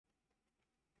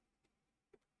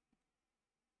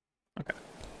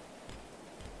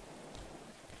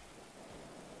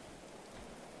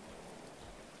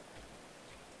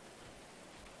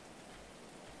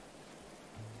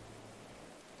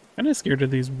Kind of scared of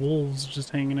these wolves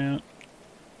just hanging out.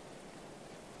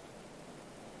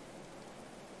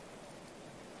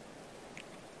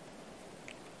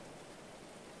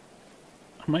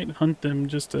 I might hunt them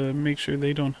just to make sure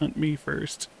they don't hunt me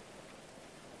first.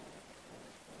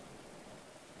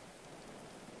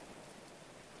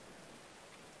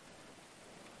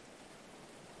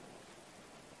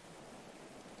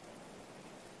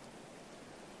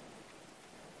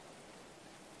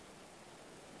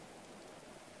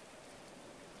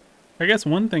 I guess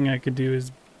one thing I could do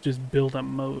is just build a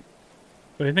moat,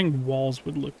 but I think walls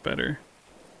would look better.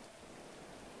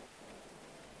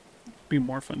 Be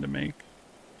more fun to make.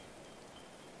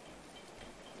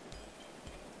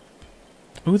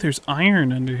 Oh, there's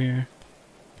iron under here.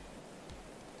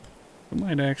 I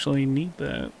might actually need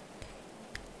that.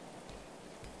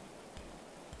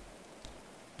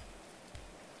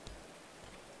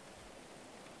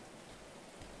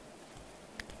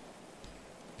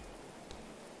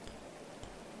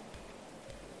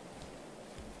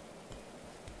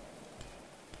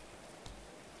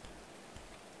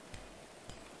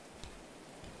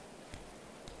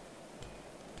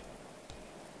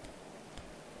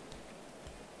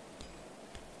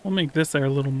 We'll make this our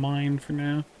little mine for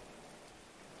now.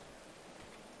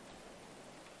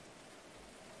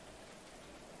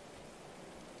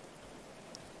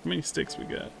 How many sticks we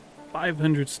got?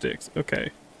 500 sticks. Okay.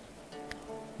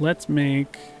 Let's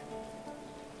make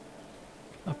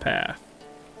a path.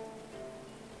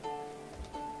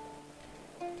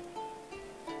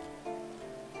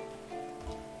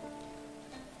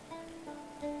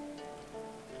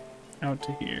 Out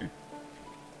to here.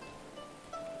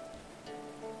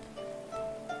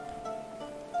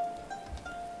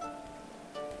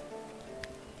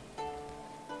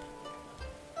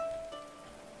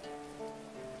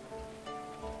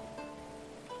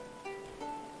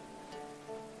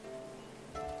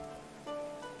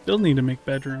 Still need to make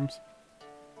bedrooms.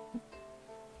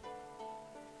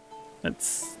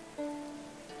 That's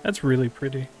really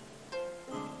pretty.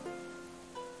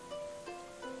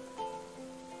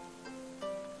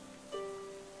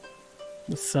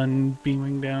 The sun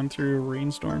beaming down through a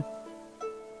rainstorm.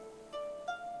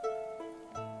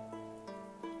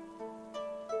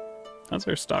 That's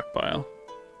our stockpile.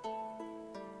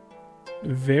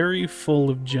 Very full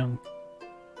of junk.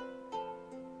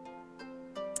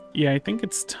 Yeah, I think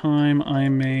it's time I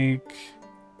make...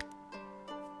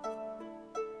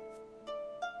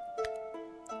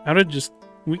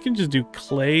 we can just do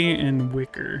clay and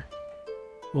wicker.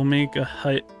 We'll make a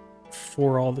hut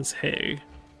for all this hay.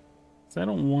 'Cause I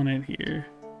don't want it here.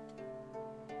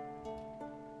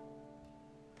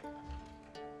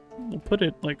 We'll put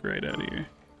it like right out here.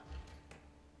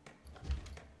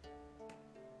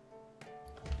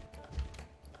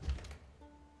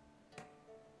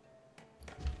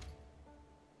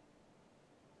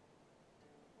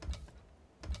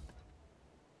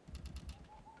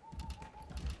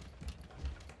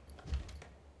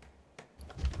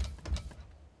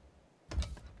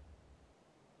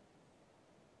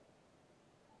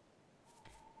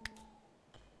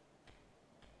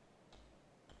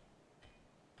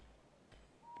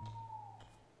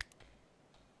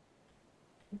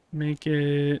 Make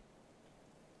it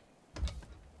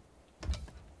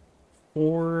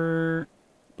 4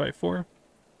 by 4.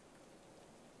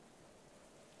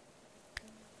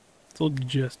 This will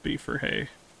just be for hay.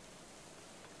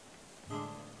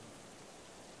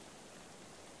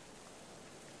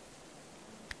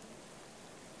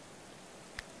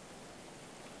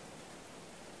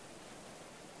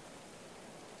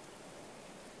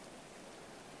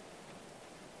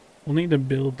 We'll need to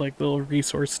build like little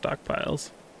resource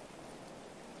stockpiles.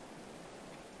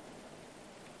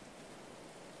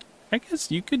 I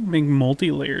guess you could make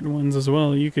multi-layered ones as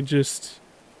well. You could just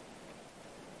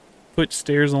put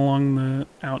stairs along the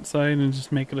outside and just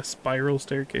make it a spiral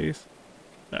staircase.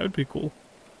 That would be cool.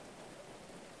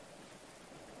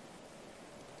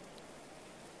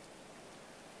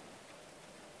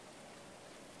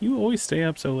 You always stay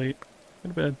up so late. Go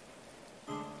to bed.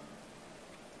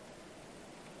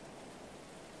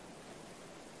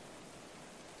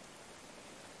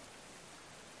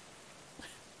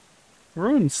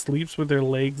 Everyone sleeps with their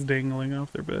legs dangling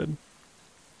off their bed.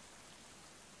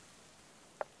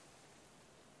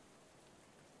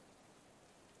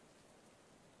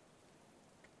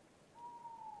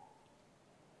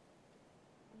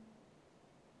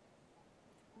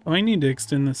 Oh, I need to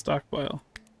extend the stockpile.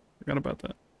 Forgot about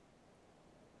that.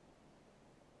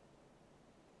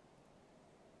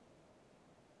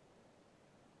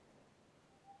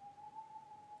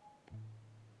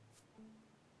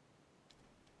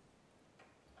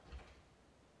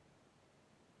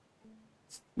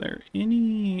 Is there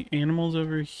any animals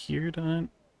over here to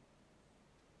hunt?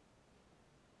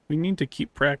 We need to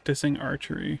keep practicing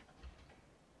archery.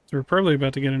 So we're probably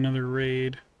about to get another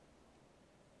raid.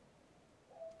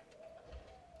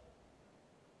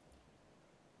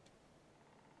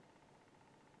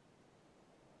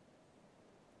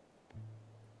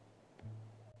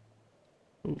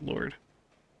 Oh, Lord.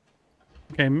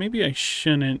 Okay, maybe I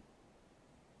shouldn't.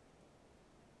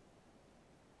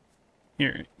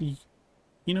 Here,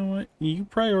 you know what? You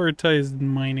prioritized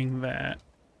mining that.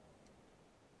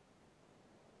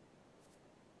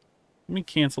 Let me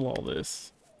cancel all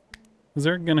this. Because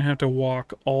they're going to have to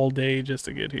walk all day just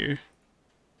to get here.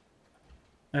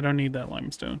 I don't need that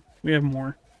limestone. We have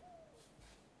more.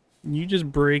 You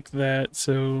just break that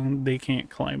so they can't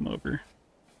climb over.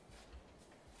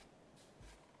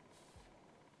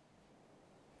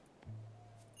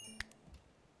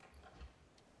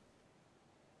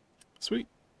 Sweet.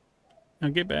 Now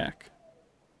get back.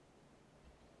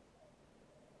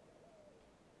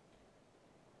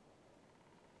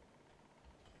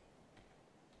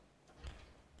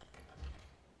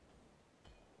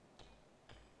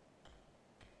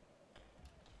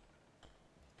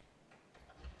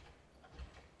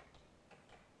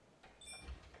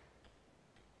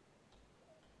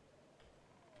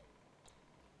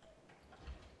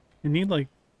 You need like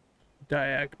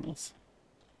diagonals.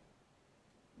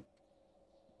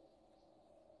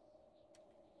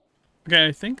 Okay,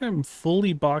 I think I'm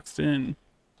fully boxed in.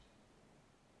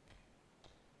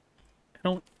 I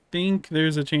don't think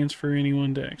there's a chance for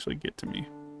anyone to actually get to me.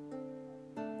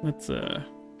 Let's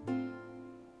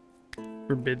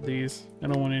forbid these. I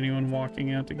don't want anyone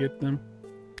walking out to get them.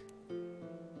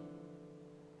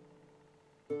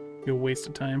 Be a waste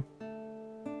of time.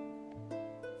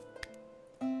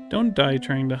 Don't die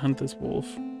trying to hunt this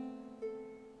wolf.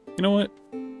 You know what?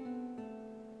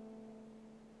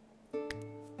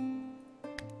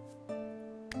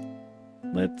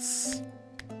 Let's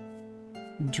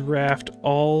draft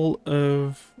all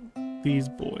of these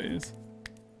boys.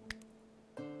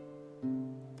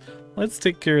 Let's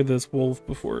take care of this wolf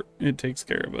before it takes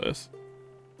care of us.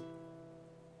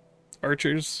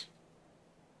 Archers.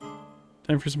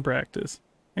 Time for some practice.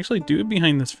 Actually, do it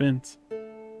behind this fence.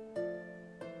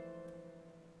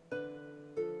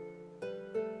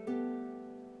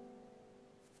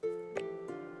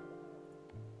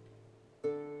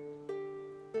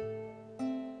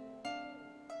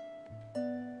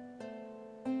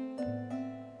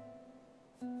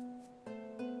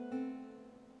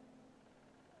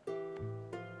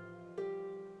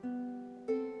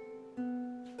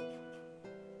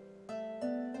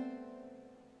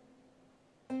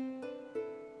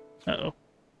 Uh-oh.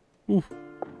 Ooh.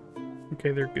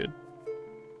 Okay, they're good.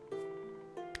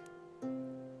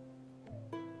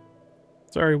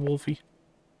 Sorry, Wolfie.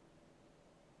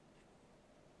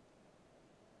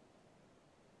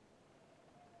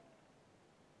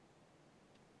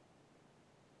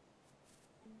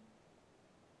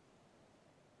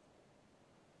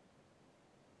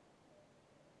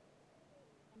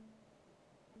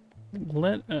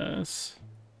 Let us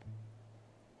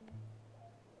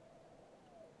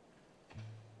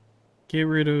get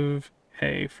rid of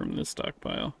hay from this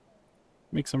stockpile.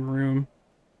 Make some room.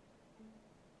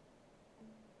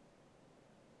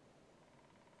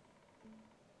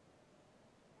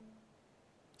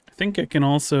 I think I can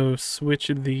also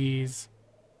switch these.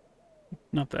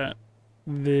 Not that.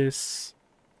 This.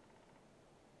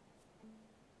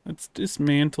 Let's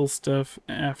dismantle stuff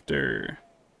after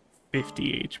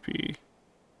 50 HP.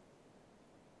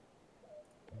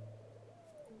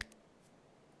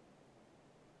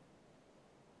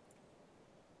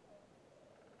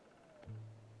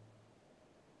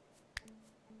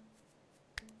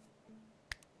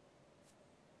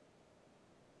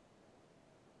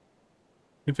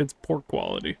 If it's poor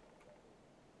quality.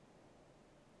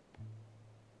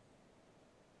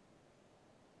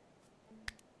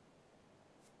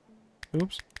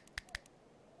 Oops.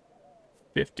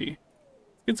 50.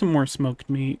 Get some more smoked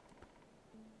meat.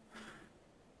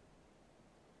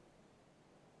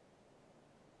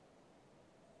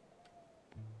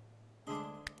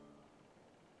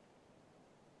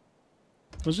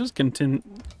 Let's just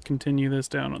continue this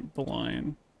down the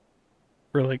line.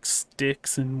 For like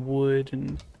sticks and wood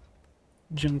and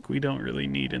junk we don't really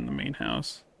need in the main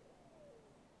house.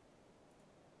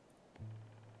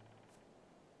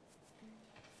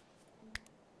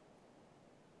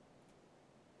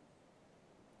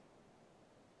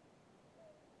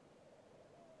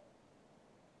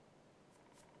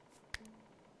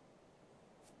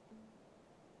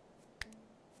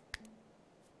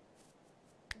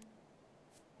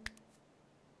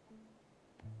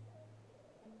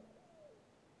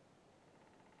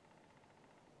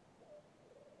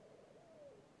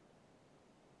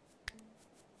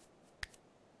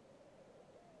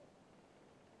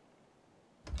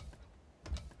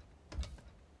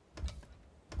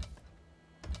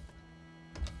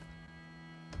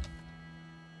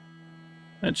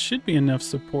 That should be enough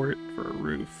support for a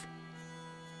roof.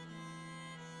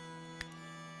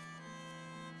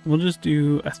 We'll just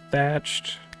do a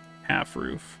thatched half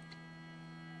roof.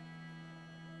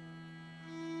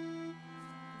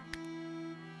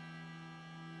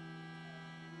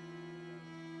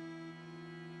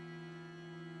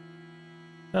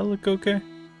 That look okay?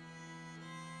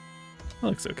 That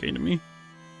looks okay to me.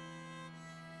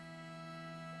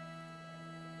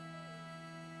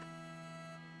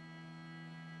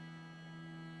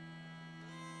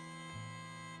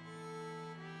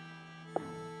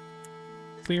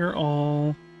 Clear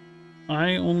all.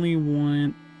 I only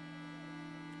want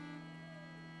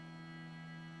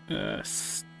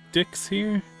sticks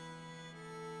here.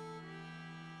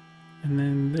 And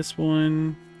then this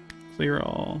one, clear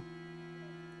all.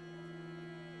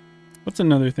 What's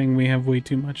another thing we have way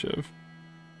too much of?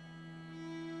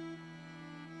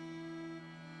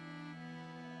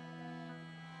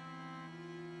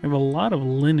 We have a lot of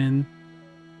linen.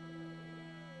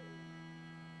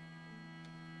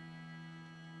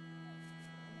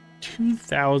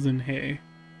 $2,000 hay.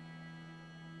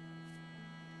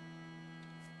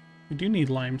 We do need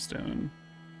limestone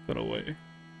put away.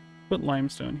 Put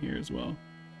limestone here as well.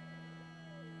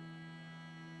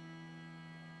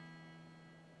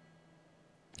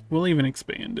 We'll even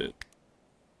expand it.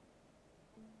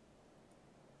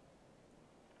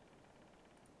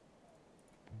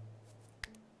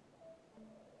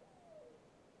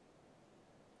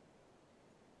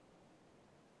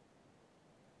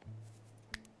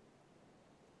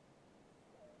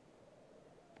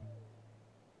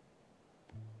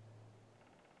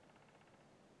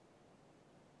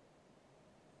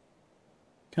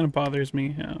 Kind of bothers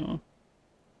me how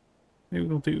maybe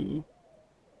we'll do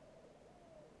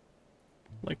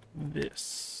like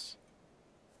this.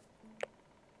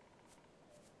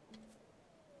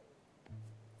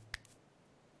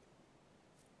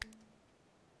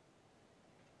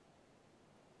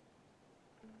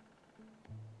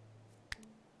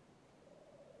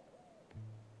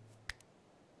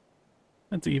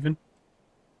 That's even.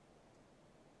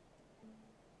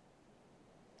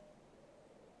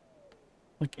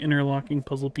 Like interlocking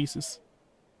puzzle pieces.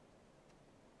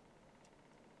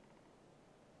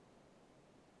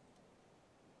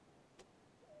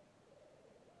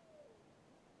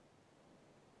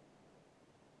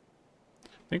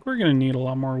 I think we're gonna need a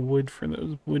lot more wood for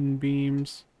those wooden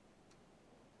beams.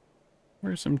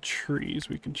 Where are some trees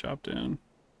we can chop down?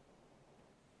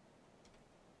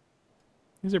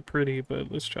 These are pretty,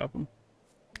 but let's chop them.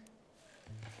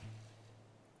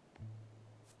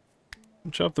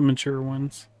 We'll chop the mature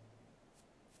ones.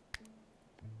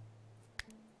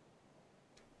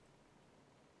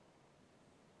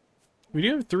 We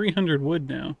do have 300 wood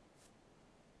now.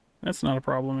 That's not a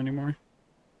problem anymore.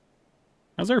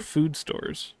 How's our food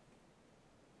stores?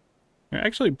 They're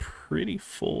actually pretty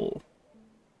full.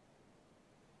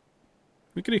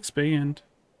 We could expand.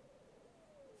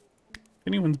 If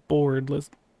anyone's bored, let's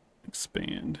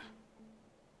expand.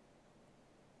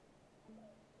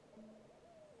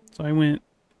 So I went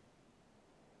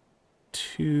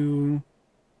to...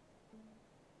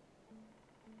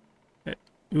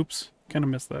 Oops, kind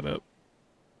of messed that up.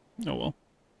 Oh well.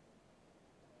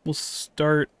 We'll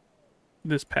start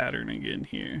this pattern again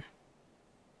here.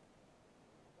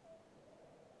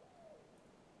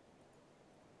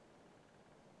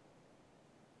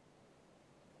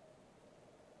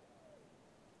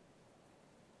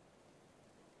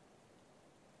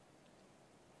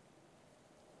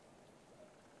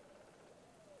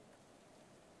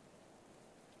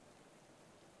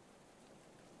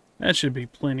 That should be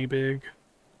plenty big.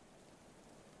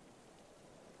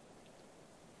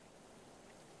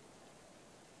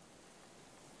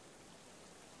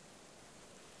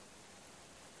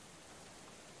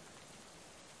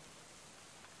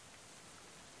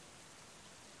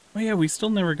 Oh yeah, we still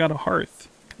never got a hearth.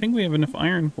 I think we have enough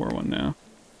iron for one now.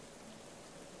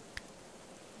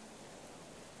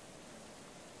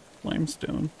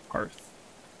 Limestone hearth.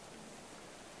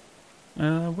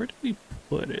 Where did we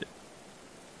put it?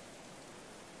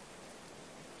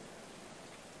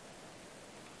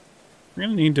 We're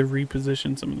gonna need to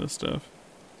reposition some of this stuff.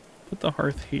 Put the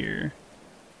hearth here.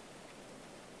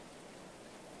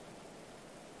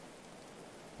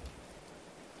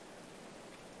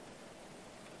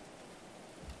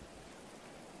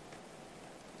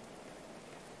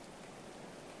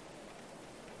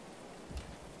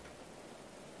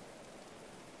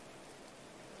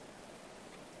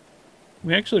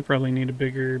 We actually probably need a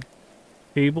bigger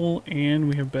table, and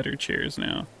we have better chairs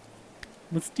now.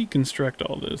 Let's deconstruct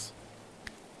all this.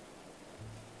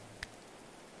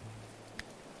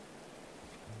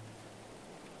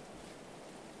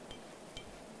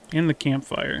 And the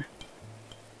campfire.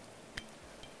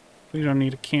 We don't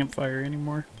need a campfire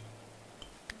anymore.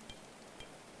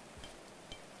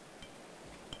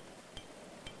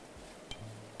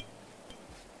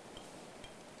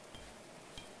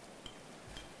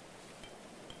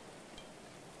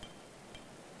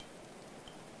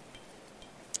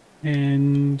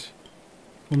 And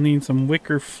we'll need some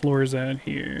wicker floors out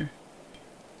here.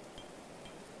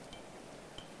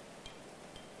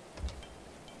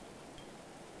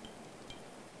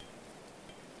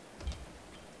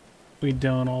 If we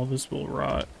don't, all this will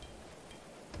rot.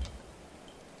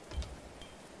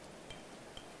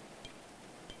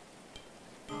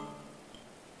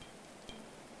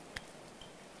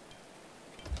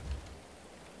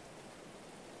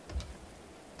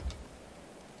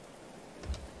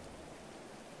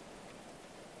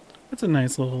 That's a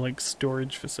nice little, like,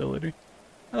 storage facility.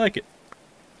 I like it.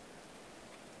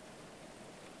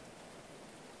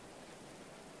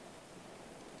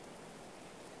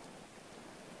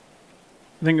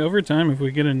 I think over time, if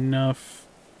we get enough...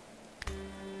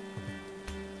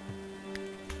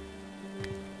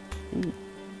 Ooh,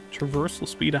 traversal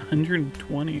speed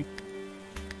 120.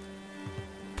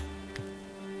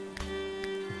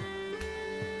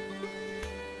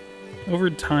 Over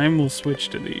time, we'll switch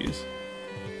to these.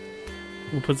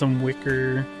 We'll put some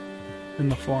wicker in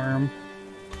the farm.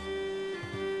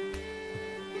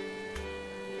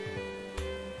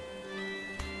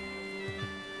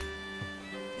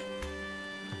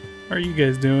 How are you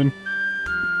guys doing?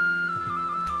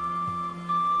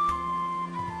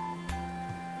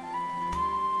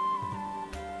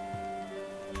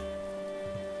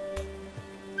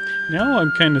 Now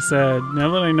I'm kind of sad.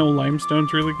 Now that I know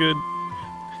limestone's really good,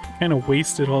 I kind of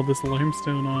wasted all this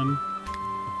limestone on...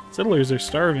 Settlers are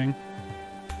starving.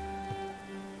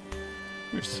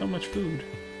 There's so much food.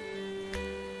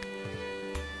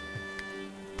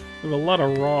 We have a lot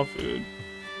of raw food.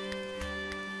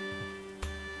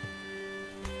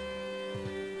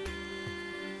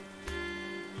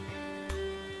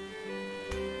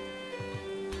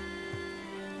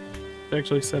 Let's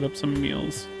actually set up some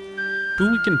meals. Ooh,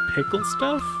 we can pickle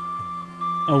stuff?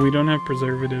 Oh, we don't have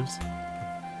preservatives.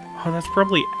 Oh, that's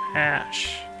probably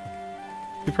ash.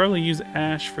 We probably use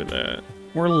ash for that.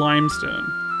 Or limestone.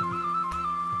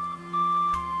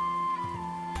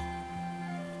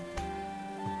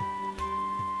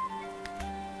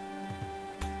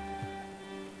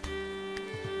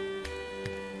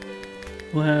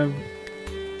 We'll have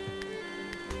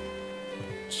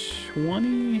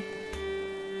 20...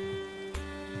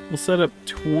 We'll set up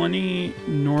 20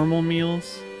 normal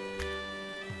meals.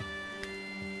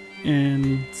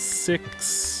 And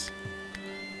 6...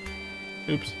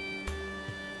 Oops.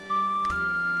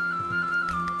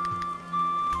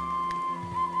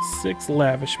 Six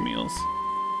lavish meals.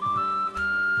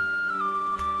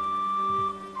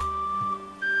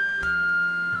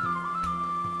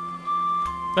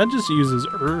 That just uses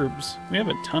herbs. We have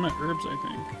a ton of herbs, I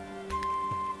think.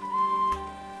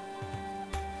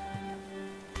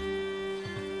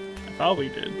 I thought we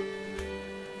did.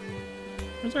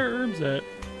 Where's our herbs at?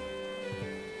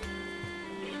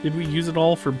 Did we use it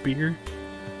all for beer?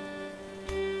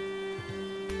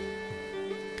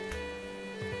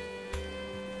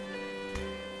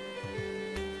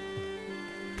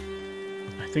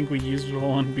 I think we used it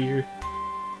all on beer.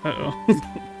 Uh-oh.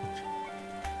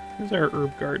 Here's our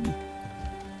herb garden.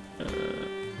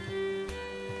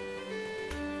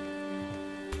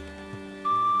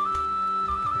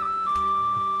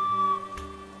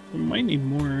 We might need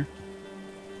more.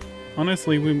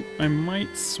 Honestly, I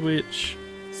might switch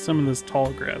some of this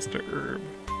tall grass to herb.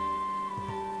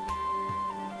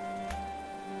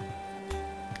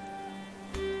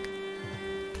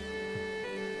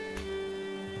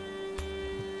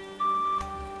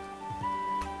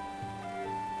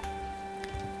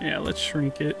 Yeah, let's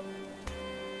shrink it.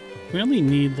 We only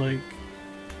need like...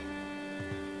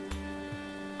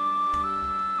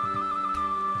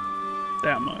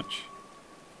 that much.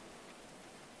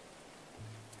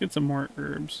 Let's get some more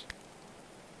herbs.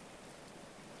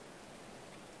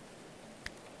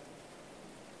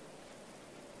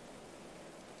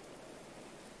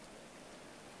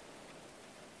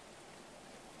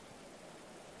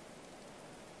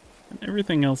 And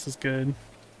everything else is good.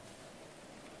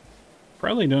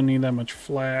 Probably don't need that much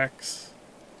flax.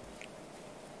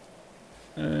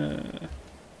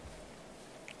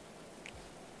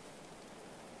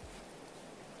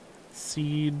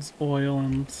 Seeds, oil,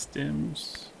 and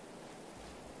stems.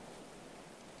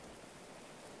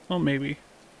 Well, maybe.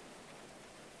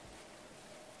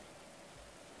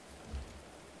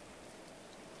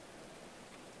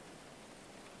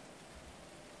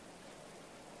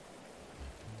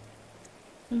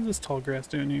 What is this tall grass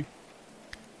doing here?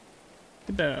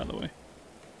 Get that out of the way.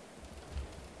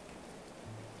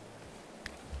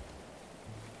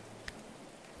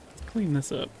 Let's clean this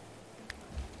up.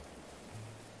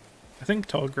 I think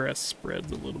tall grass spreads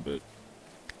a little bit.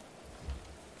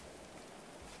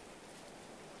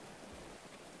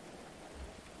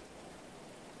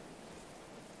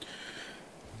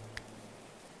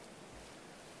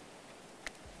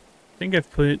 I think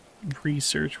I've put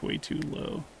research way too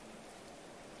low.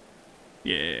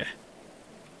 Yeah.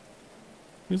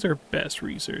 Who's our best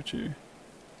researcher?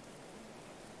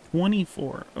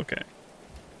 24. Okay.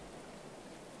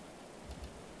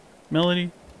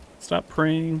 Melody, stop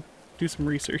praying. Do some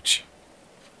research.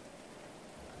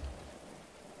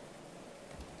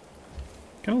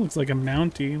 Kind of looks like a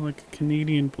Mountie, like a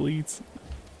Canadian police.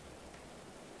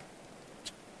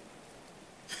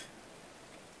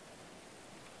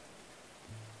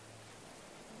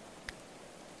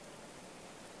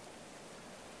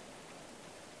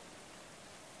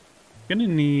 Gonna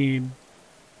need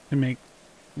to make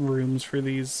rooms for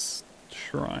these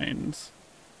shrines.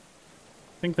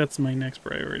 I think that's my next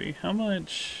priority. How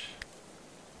much?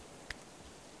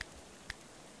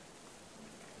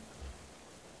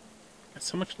 Got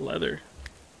so much leather.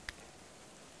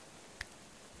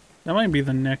 That might be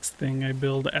the next thing I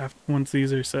build after once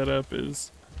these are set up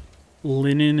is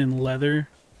linen and leather.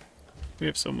 We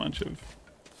have so much of.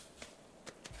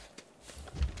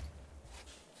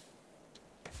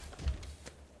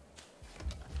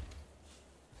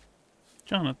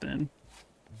 Jonathan.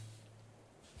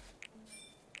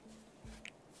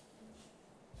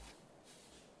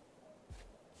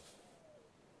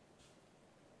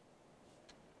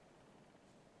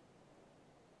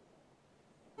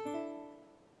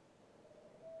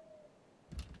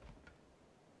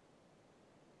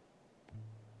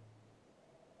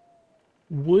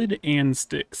 Wood and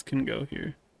sticks can go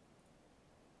here.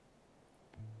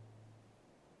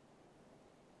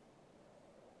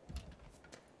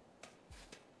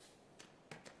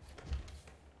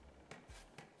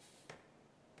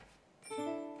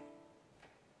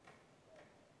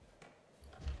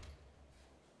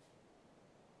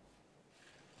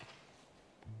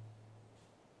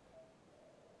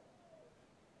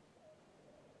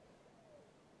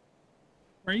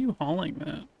 Where are you hauling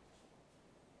that?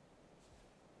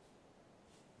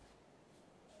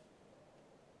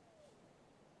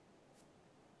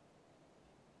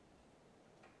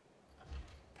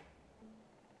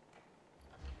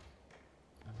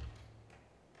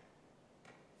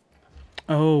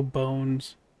 Oh,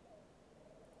 bones.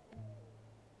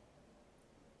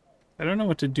 I don't know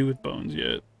what to do with bones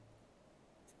yet.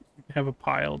 I have a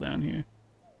pile down here.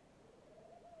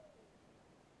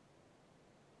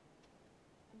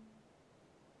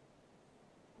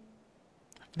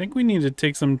 I think we need to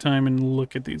take some time and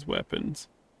look at these weapons.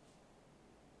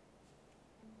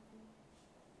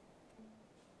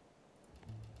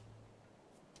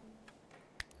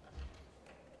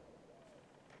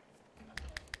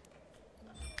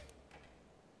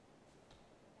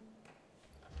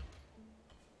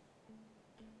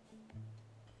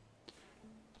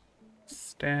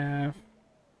 Staff.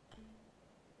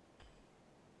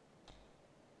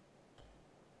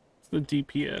 What's the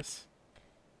DPS?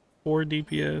 4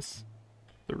 DPS,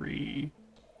 3.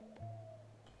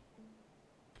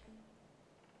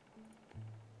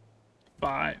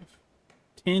 5.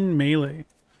 10 melee.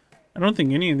 I don't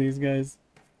think any of these guys.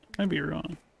 I might be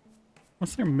wrong.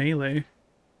 What's their melee?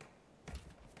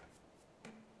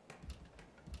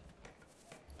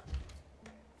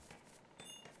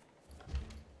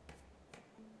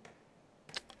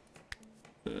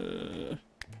 Uh,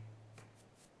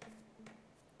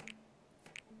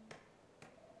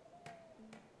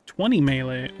 20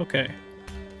 melee. Okay.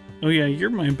 Oh yeah, you're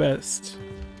my best.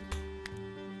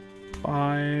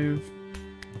 5,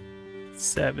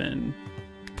 7,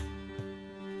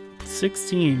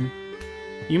 16.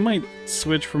 You might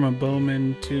switch from a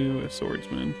bowman to a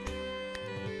swordsman.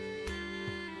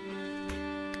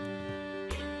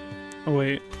 Oh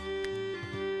wait.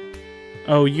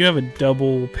 Oh, you have a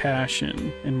double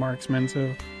passion in marksman, so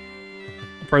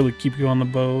I'll probably keep you on the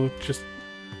bow just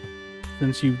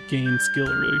since you gain skill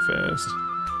really fast.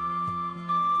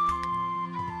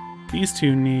 These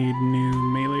two need new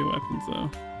melee weapons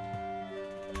though.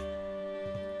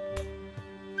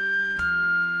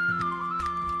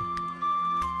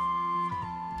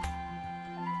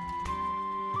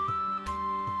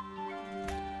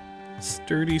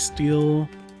 Sturdy steel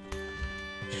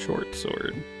short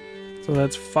sword. So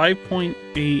that's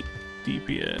 5.8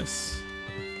 DPS.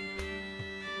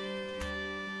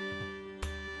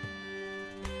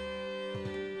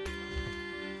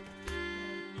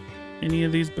 Any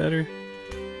of these better?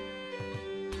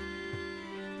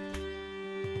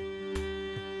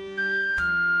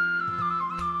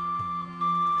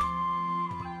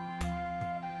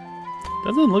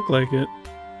 Doesn't look like it.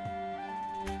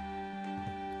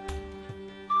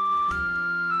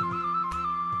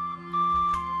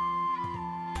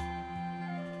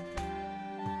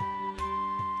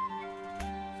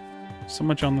 So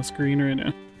much on the screen right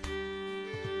now.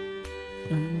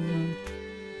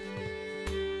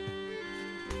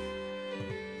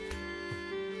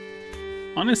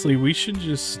 Honestly, we should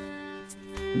just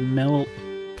melt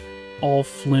all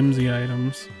flimsy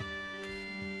items.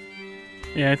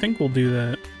 Yeah, I think we'll do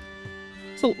that.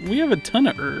 So we have a ton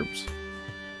of herbs.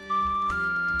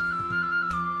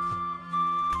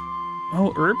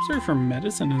 Oh, herbs are for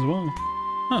medicine as well.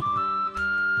 Huh.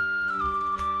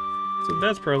 So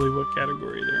that's probably what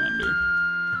category they're under.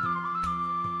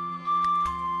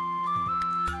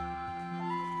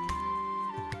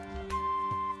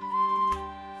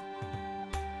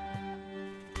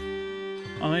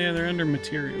 Oh yeah, they're under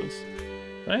materials.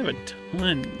 I have a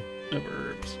ton of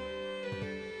herbs.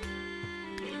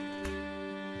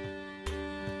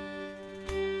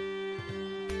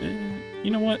 You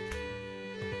know what?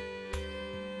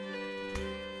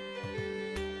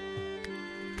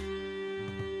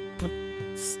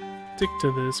 Let's stick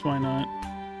to this, why not?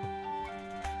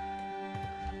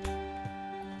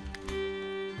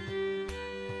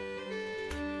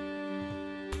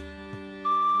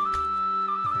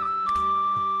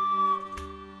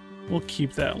 We'll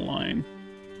keep that line.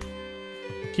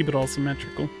 Keep it all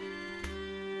symmetrical.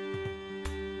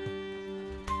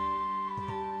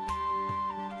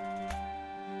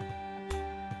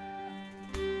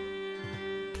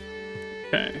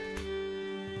 Okay.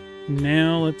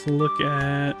 Now let's look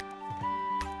at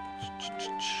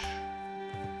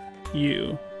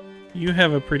you. You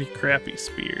have a pretty crappy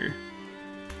spear.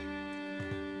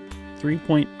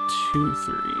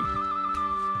 3.23.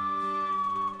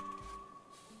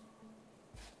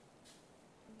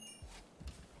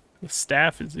 The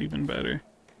staff is even better.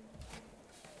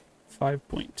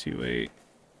 5.28.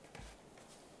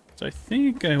 So I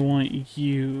think I want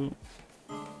you.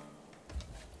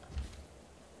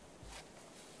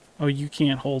 Oh, you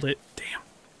can't hold it. Damn.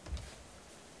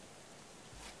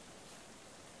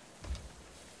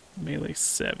 Melee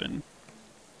 7.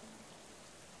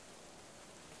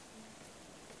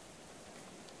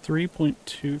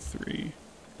 3.23.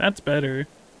 That's better.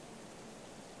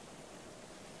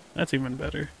 That's even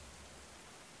better.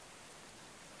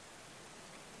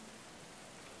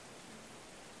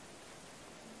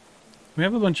 We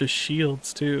have a bunch of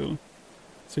shields too.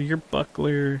 So your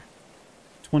buckler,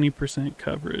 20%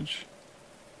 coverage.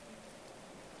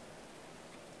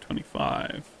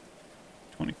 25.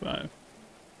 25.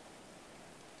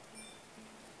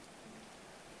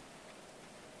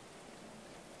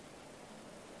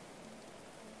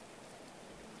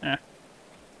 Ah.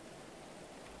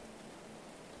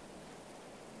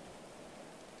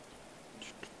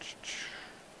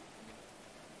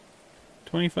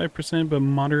 %, but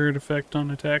moderate effect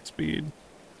on attack speed.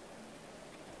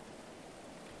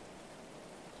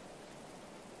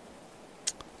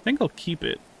 I think I'll keep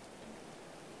it.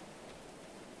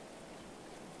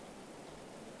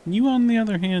 You, on the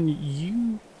other hand,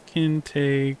 you can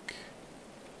take...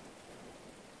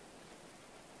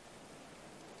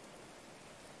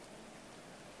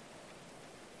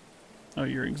 Oh,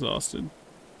 you're exhausted.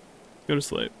 Go to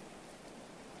sleep.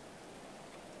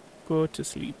 Go to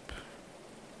sleep.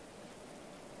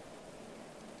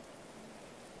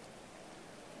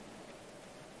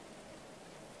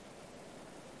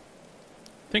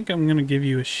 I think I'm gonna give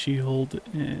you a shield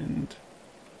and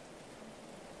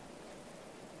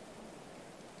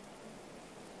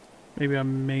maybe a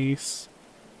mace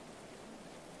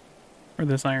or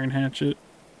this iron hatchet.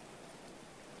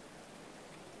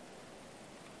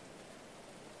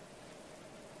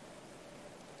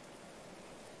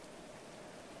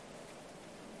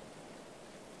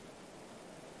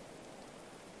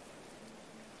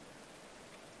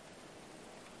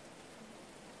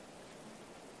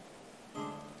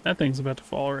 That thing's about to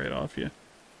fall right off you.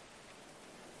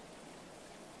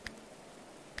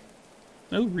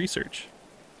 Oh, research.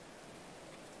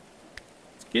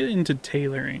 Let's get into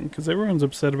tailoring, because everyone's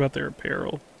upset about their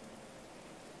apparel.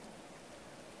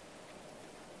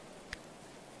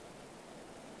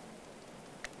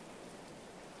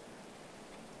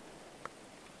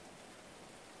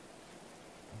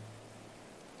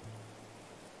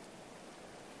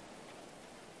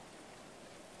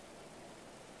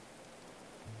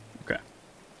 Okay.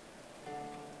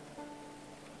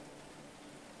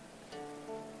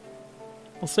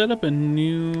 I'll set up a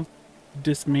new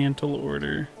dismantle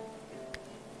order.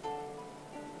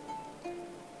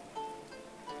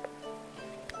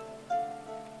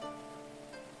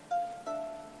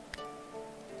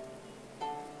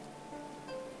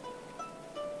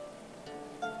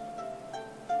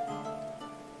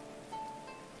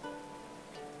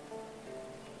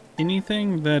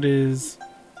 Anything that is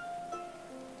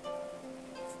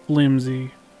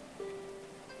flimsy,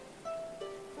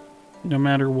 no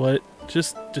matter what,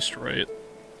 just destroy it.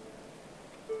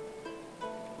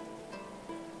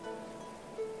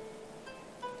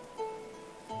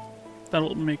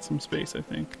 That'll make some space, I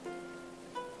think.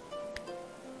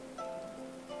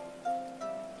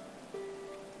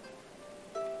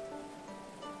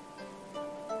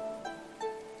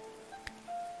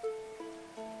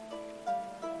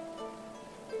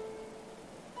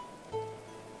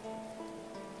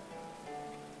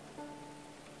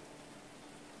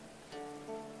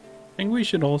 I think we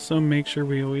should also make sure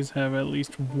we always have at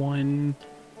least one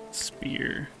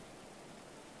spear.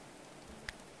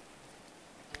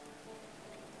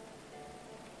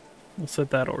 We'll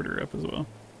set that order up as well.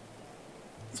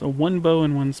 So one bow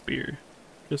and one spear,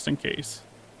 just in case.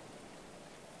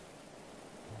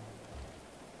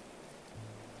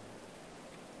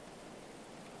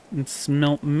 And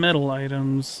smelt metal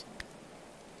items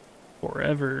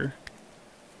forever,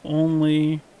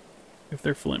 only if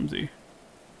they're flimsy.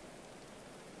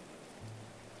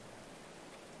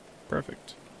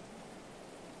 Perfect.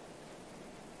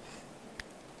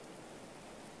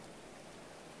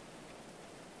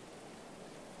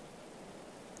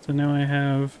 So now I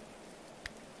have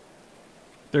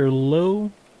their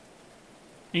low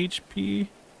HP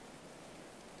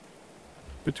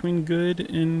between good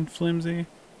and flimsy.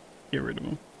 Get rid of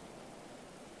them.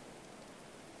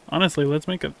 Honestly, let's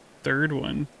make a third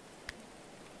one.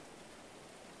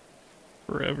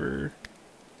 Forever.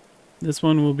 This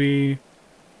one will be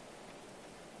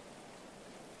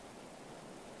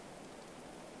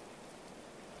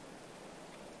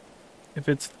if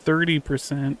it's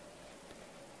 30%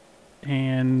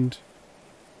 and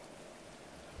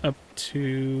up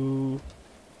to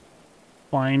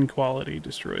fine quality,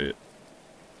 destroy it.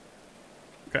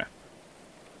 Okay.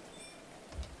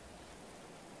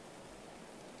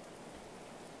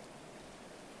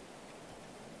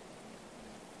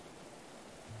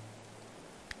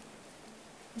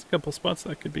 There's a couple spots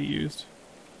that could be used.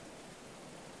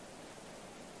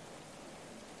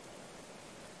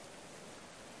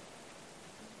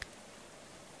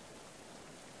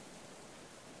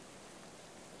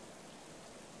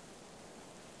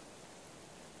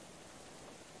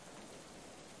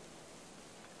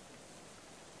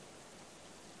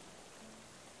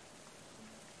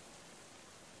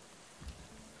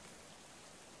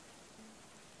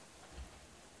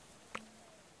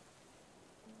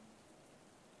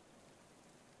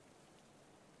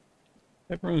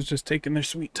 Everyone's just taking their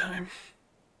sweet time.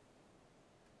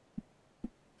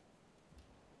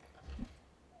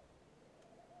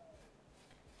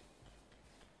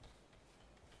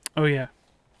 Oh yeah,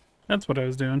 that's what I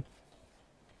was doing.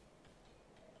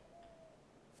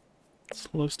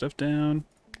 Slow stuff down.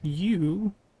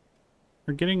 You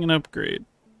are getting an upgrade.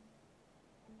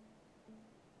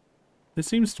 This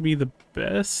seems to be the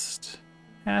best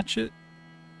hatchet.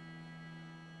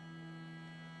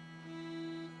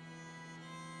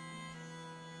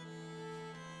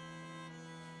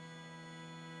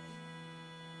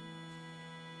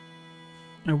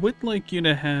 I would like you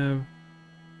to have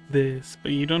this,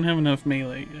 but you don't have enough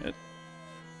melee yet.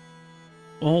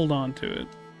 Hold on to it.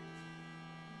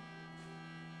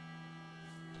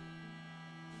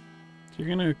 So you're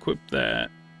gonna equip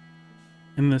that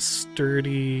and the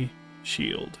sturdy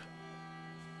shield.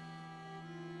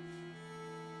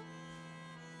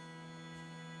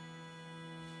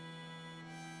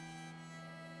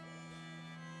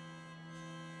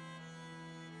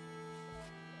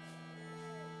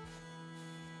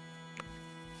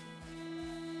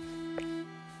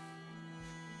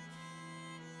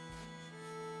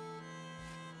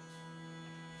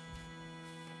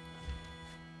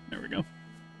 There we go.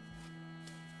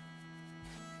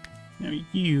 Now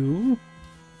you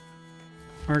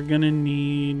are gonna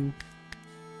need...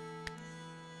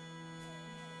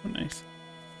 Oh, nice.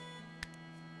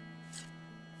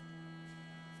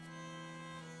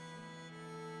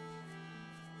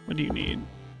 What do you need?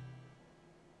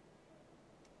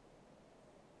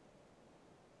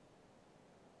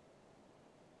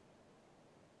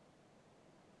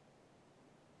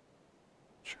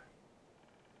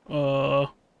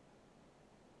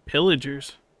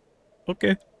 Pillagers.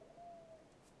 Okay.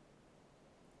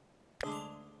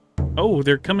 Oh,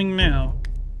 they're coming now.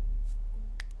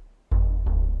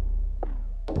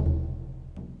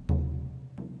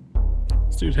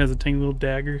 dude has a tiny little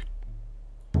dagger.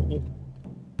 Cool.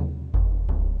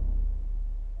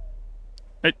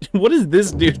 What is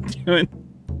this dude doing?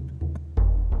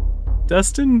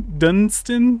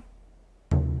 Dunstan?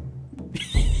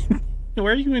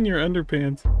 Why are you in your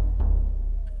underpants?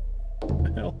 What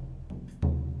the hell?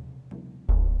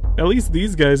 At least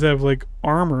these guys have, like,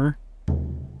 armor.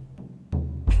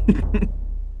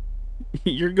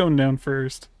 You're going down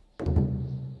first.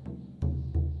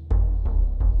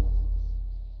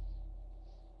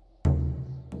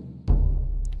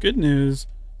 Good news.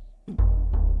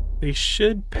 They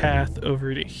should path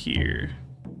over to here.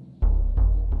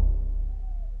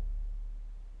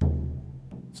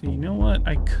 So you know what?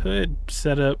 I could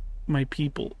set up my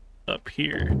people up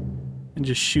here and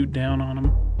just shoot down on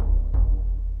them.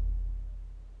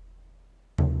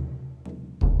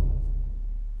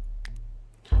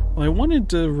 Well, I wanted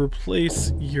to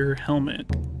replace your helmet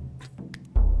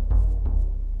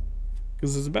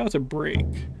because it's about to break.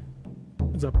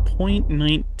 It's a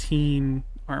 .19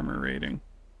 armor rating.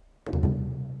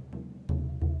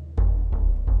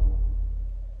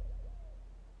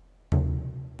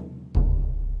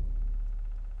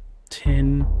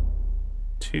 Ten,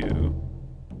 2,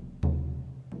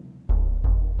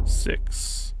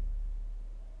 6,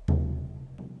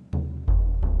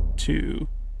 2.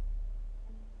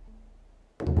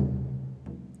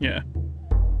 Yeah.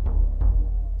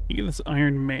 You get this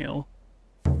iron mail.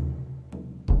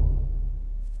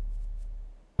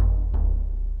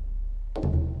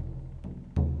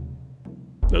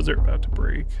 Those are about to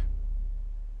break.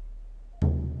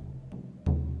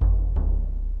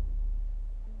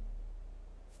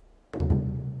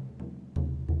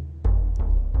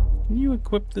 Can you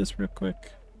equip this real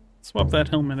quick? Swap that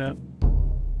helmet out.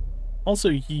 Also,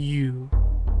 you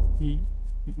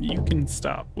can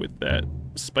stop with that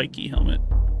spiky helmet.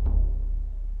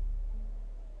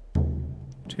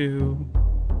 2.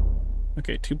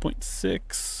 Okay,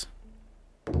 2.6.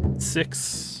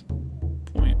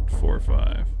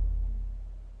 6.45.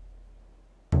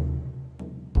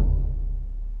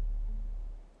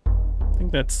 I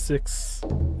think that's 6.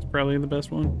 It's probably the best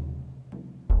one.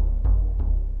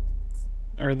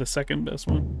 Or the second best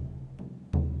one.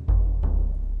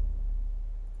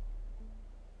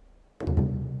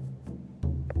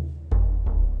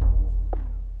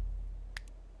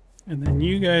 And then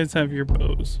you guys have your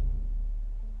bows.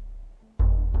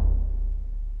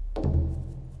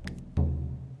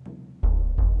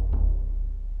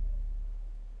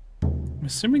 I'm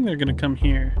assuming they're gonna come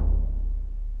here.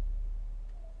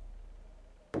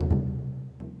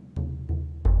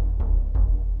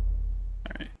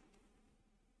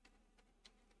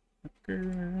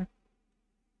 Alright.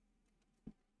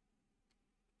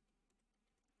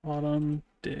 Autumn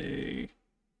day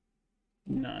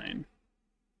 9.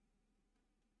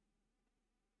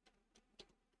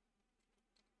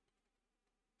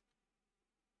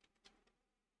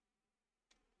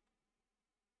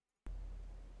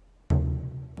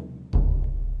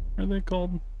 What are they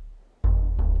called?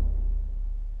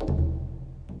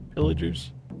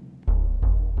 Pillagers?